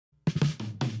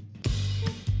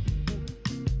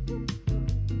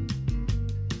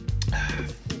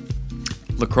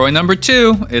LaCroix number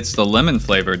 2. It's the lemon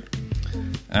flavored.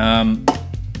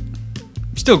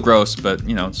 Still gross, but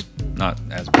you know, it's not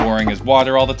as boring as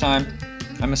water all the time.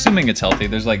 I'm assuming it's healthy.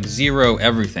 There's like zero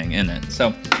everything in it.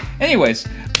 So anyways,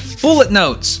 bullet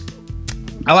notes.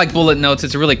 I like bullet notes.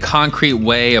 It's a really concrete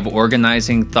way of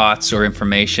organizing thoughts or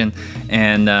information.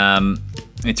 And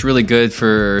it's really good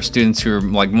for students who are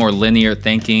like more linear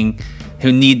thinking,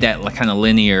 who need that like kind of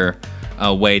linear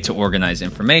way to organize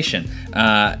information.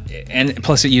 And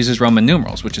plus it uses Roman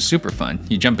numerals, which is super fun.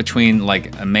 You jump between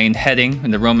like a main heading in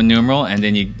the Roman numeral, and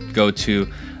then you go to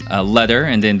a letter,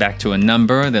 and then back to a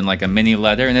number, then like a mini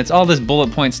letter, and it's all this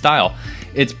bullet point style.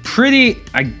 It's pretty,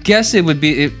 I guess it would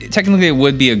be, technically it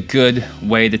would be a good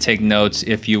way to take notes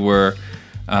if you were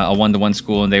a one-to-one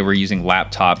school and they were using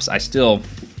laptops. I still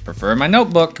prefer my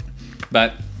notebook,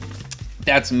 but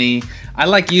that's me. I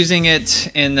like using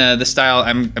it in the style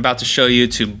I'm about to show you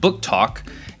to book talk.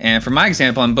 And for my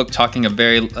example, I'm book talking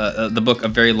the book A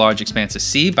Very Large Expanse of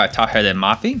Sea by Taher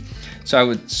Mafi. So I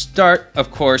would start,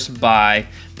 of course, by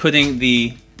putting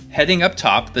the heading up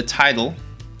top, the title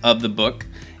of the book,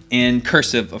 in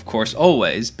cursive, of course,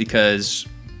 always, because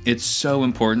it's so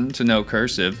important to know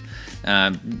cursive.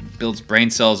 Builds brain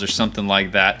cells or something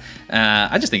like that.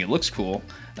 I just think it looks cool.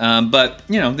 But,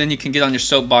 you know, then you can get on your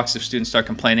soapbox if students start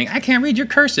complaining, I can't read your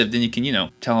cursive. Then you can, you know,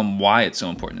 tell them why it's so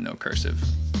important to know cursive.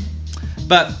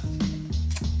 But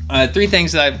 3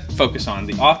 things that I focus on: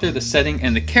 the author, the setting,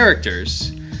 and the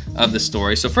characters of the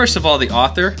story. So first of all, the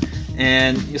author.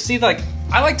 And you'll see, like,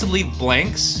 I like to leave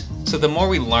blanks. So the more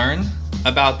we learn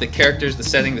about the characters, the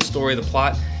setting, the story, the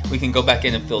plot, we can go back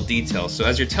in and fill details. So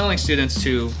as you're telling students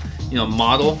to, you know,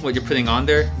 model what you're putting on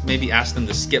there, maybe ask them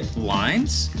to skip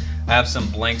lines. I have some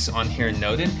blanks on here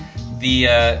noted. The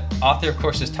author, of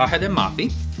course, is Taher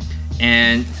Mafi,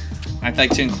 and I'd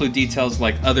like to include details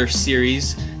like other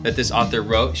series that this author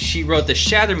wrote. She wrote the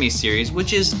Shatter Me series,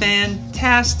 which is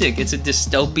fantastic. It's a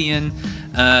dystopian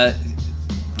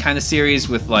kind of series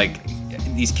with like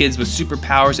these kids with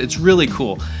superpowers. It's really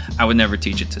cool. I would never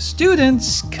teach it to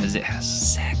students because it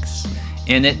has sex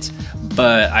in it,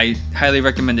 but I highly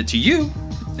recommend it to you.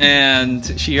 And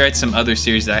she writes some other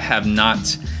series that I have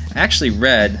not actually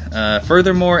read,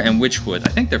 Furthermore and Witchwood.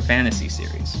 I think they're fantasy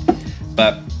series.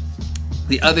 But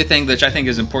the other thing which I think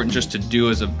is important just to do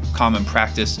as a common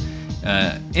practice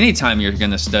anytime you're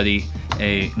going to study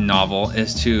a novel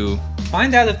is to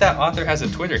find out if that author has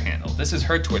a Twitter handle. This is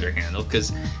her Twitter handle,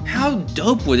 because how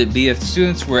dope would it be if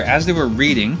students were, as they were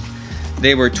reading,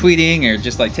 they were tweeting or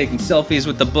just like taking selfies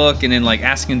with the book and then like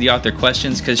asking the author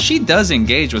questions, because she does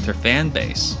engage with her fan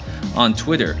base on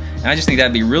Twitter. And I just think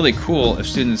that'd be really cool if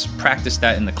students practice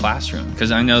that in the classroom,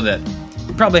 because I know that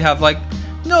you probably have like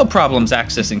no problems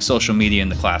accessing social media in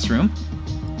the classroom.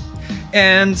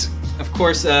 And of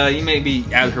course, you maybe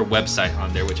add her website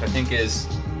on there, which I think is...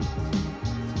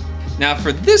 Now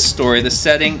for this story, the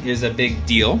setting is a big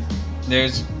deal.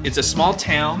 It's a small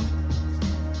town.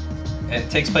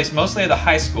 It takes place mostly at a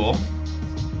high school.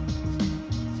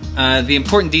 The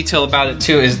important detail about it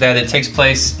too is that it takes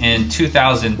place in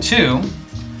 2002,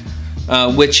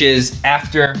 which is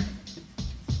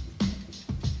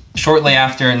shortly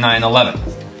after 9/11.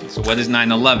 So what is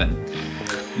 9/11?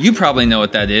 You probably know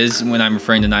what that is when I'm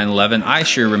referring to 9/11. I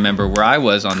sure remember where I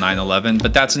was on 9/11,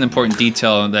 but that's an important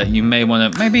detail that you may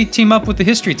want to maybe team up with the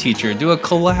history teacher, do a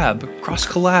collab, cross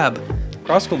collab.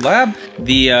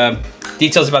 The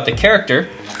details about the character.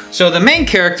 So the main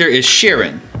character is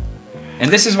Shirin,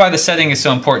 and this is why the setting is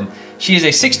so important. She is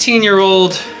a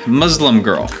 16-year-old Muslim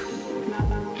girl.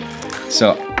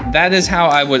 So that is how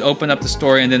I would open up the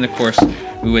story, and then of course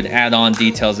we would add on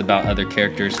details about other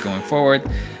characters going forward.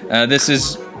 This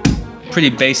is pretty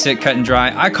basic, cut and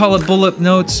dry. I call it bullet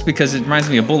notes because it reminds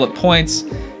me of bullet points.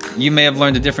 You may have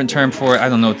learned a different term for it. I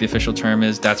don't know what the official term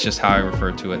is. That's just how I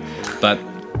refer to it. But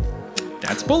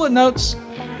that's bullet notes.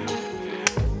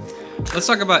 Let's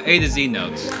talk about A to Z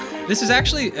notes. This is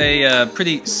actually a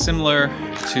pretty similar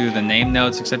to the name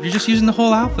notes, except you're just using the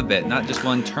whole alphabet, not just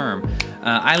one term.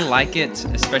 I like it,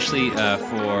 especially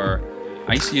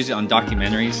I used to use it on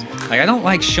documentaries. Like, I don't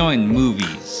like showing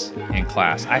movies in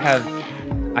class.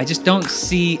 I just don't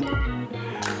see,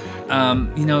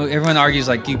 you know, everyone argues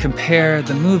like you compare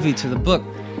the movie to the book.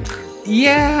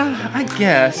 Yeah, I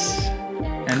guess.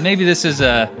 And maybe this is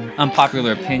a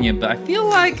unpopular opinion, but I feel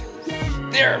like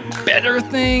there are better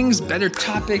things, better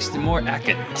topics, the more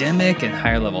academic and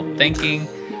higher level thinking,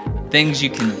 things you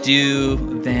can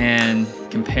do than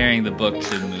comparing the book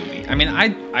to the movie. I mean,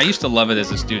 I used to love it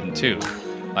as a student too.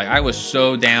 Like, I was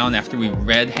so down after we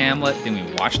read Hamlet, then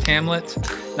we watched Hamlet.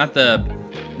 Not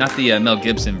the Mel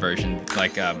Gibson version,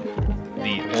 like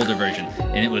the older version,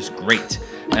 and it was great.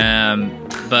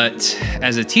 But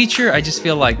as a teacher, I just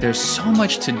feel like there's so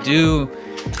much to do,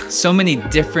 so many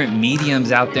different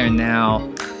mediums out there now.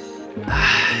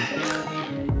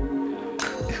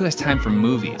 Who has time for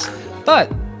movies?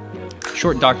 But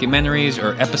short documentaries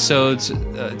or episodes,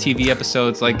 TV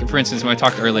episodes, like for instance, when I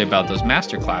talked earlier about those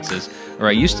master classes, or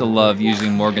I used to love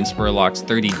using Morgan Spurlock's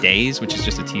 30 Days, which is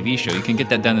just a TV show. You can get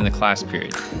that done in a class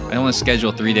period. I don't want to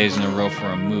schedule 3 days in a row for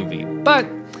a movie, but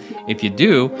if you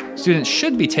do, students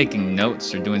should be taking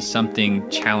notes or doing something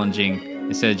challenging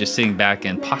instead of just sitting back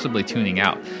and possibly tuning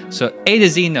out. So A to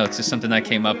Z notes is something I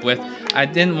came up with. I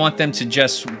didn't want them to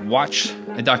just watch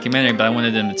a documentary, but I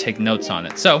wanted them to take notes on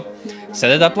it. So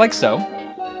set it up like so.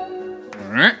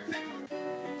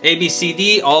 A, B, C,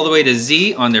 D, all the way to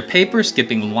Z on their paper,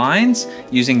 skipping lines,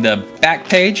 using the back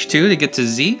page too to get to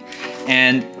Z.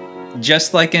 And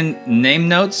just like in name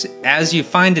notes, as you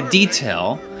find a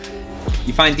detail,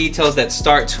 you find details that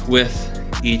start with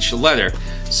each letter.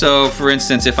 So for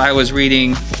instance, if I was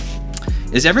reading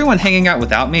Is Everyone Hanging Out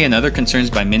Without Me and Other Concerns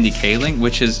by Mindy Kaling,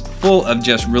 which is full of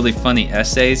just really funny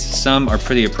essays. Some are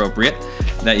pretty appropriate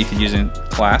that you could use in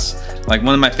class. Like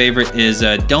one of my favorite is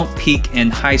Don't Peak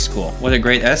in High School. What a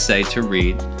great essay to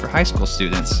read for high school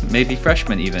students, maybe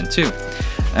freshmen even too.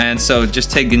 And so just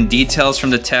taking details from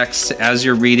the text as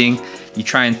you're reading, you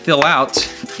try and fill out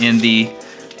in the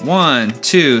 1,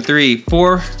 2, 3,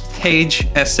 4 page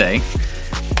essay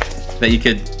that you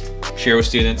could share with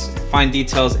students, find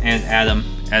details and add them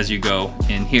as you go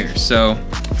in here. So,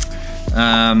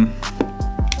 and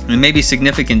maybe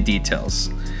significant details,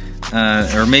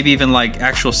 or maybe even like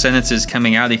actual sentences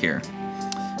coming out of here.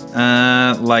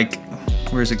 Like,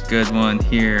 where's a good one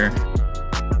here?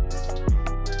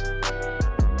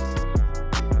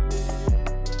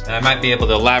 And I might be able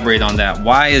to elaborate on that.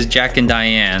 Why is Jack and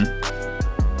Diane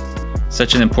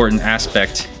such an important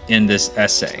aspect in this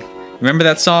essay? Remember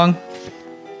that song?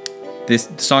 This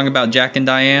song about Jack and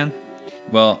Diane?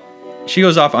 Well, she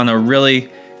goes off on a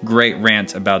really great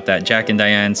rant about that Jack and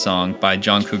Diane song by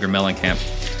John Cougar Mellencamp.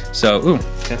 So, ooh,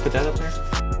 can I put that up there?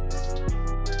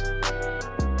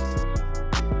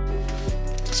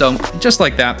 So, just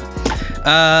like that.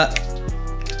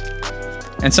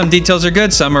 And some details are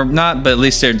good, some are not, but at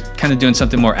least they're kind of doing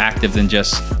something more active than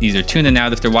just either tuning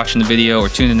out if they're watching the video or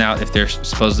tuning out if they're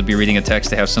supposed to be reading a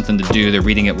text. They have something to do, they're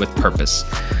reading it with purpose.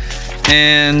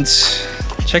 And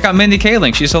check out Mindy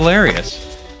Kaling, she's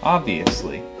hilarious,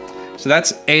 obviously. So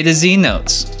that's A to Z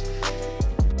notes.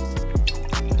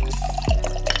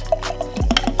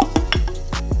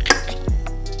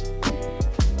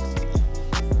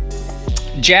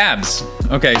 Jabs.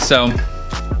 Okay, so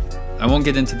I won't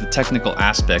get into the technical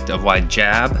aspect of why the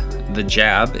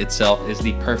jab itself is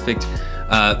the perfect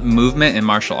movement in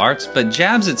martial arts, but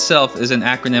jabs itself is an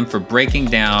acronym for breaking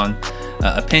down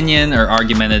opinion or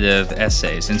argumentative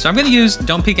essays. And so I'm going to use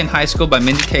Don't Peak in High School by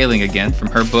Mindy Kaling again from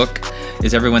her book,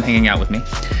 Is Everyone Hanging Out With Me?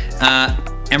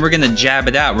 And we're going to jab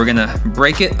it out. We're going to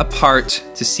break it apart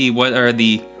to see what are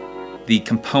the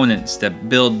components that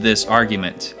build this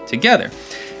argument together.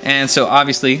 And so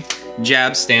obviously,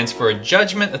 JAB stands for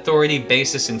Judgment, Authority,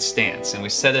 Basis, and Stance. And we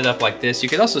set it up like this. You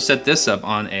could also set this up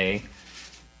on a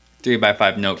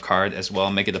 3x5 note card as well,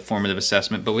 make it a formative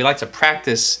assessment. But we like to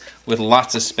practice with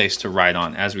lots of space to write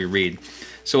on as we read.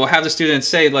 So we'll have the students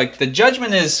say, like, the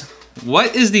judgment is,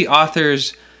 what is the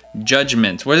author's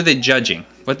judgment? What are they judging?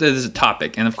 What is the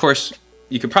topic? And of course,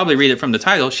 you could probably read it from the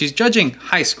title. She's judging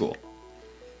high school,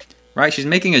 right? She's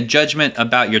making a judgment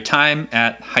about your time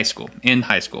at high school, in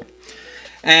high school.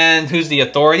 And who's the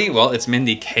authority? Well, it's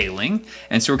Mindy Kaling.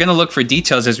 And so we're gonna look for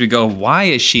details as we go. Why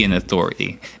is she an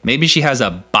authority? Maybe she has a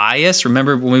bias.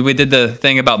 Remember when we did the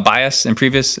thing about bias in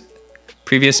previous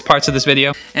parts of this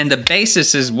video? And the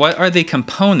basis is, what are the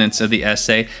components of the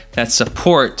essay that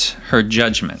support her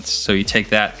judgments? So you take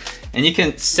that and you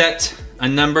can set a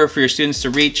number for your students to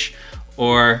reach,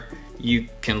 or you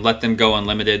can let them go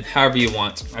unlimited, however you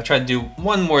want. I try to do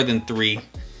one more than 3,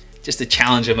 just to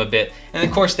challenge them a bit. And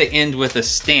of course they end with a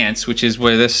stance, which is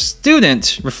where the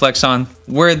student reflects on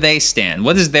where they stand.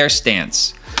 What is their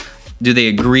stance? Do they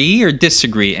agree or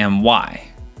disagree, and why?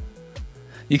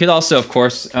 You could also, of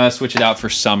course, switch it out for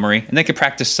summary, and they could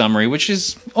practice summary, which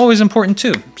is always important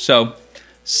too. So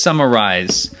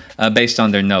summarize based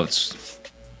on their notes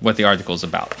what the article is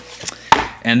about.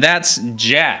 And that's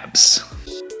JABS.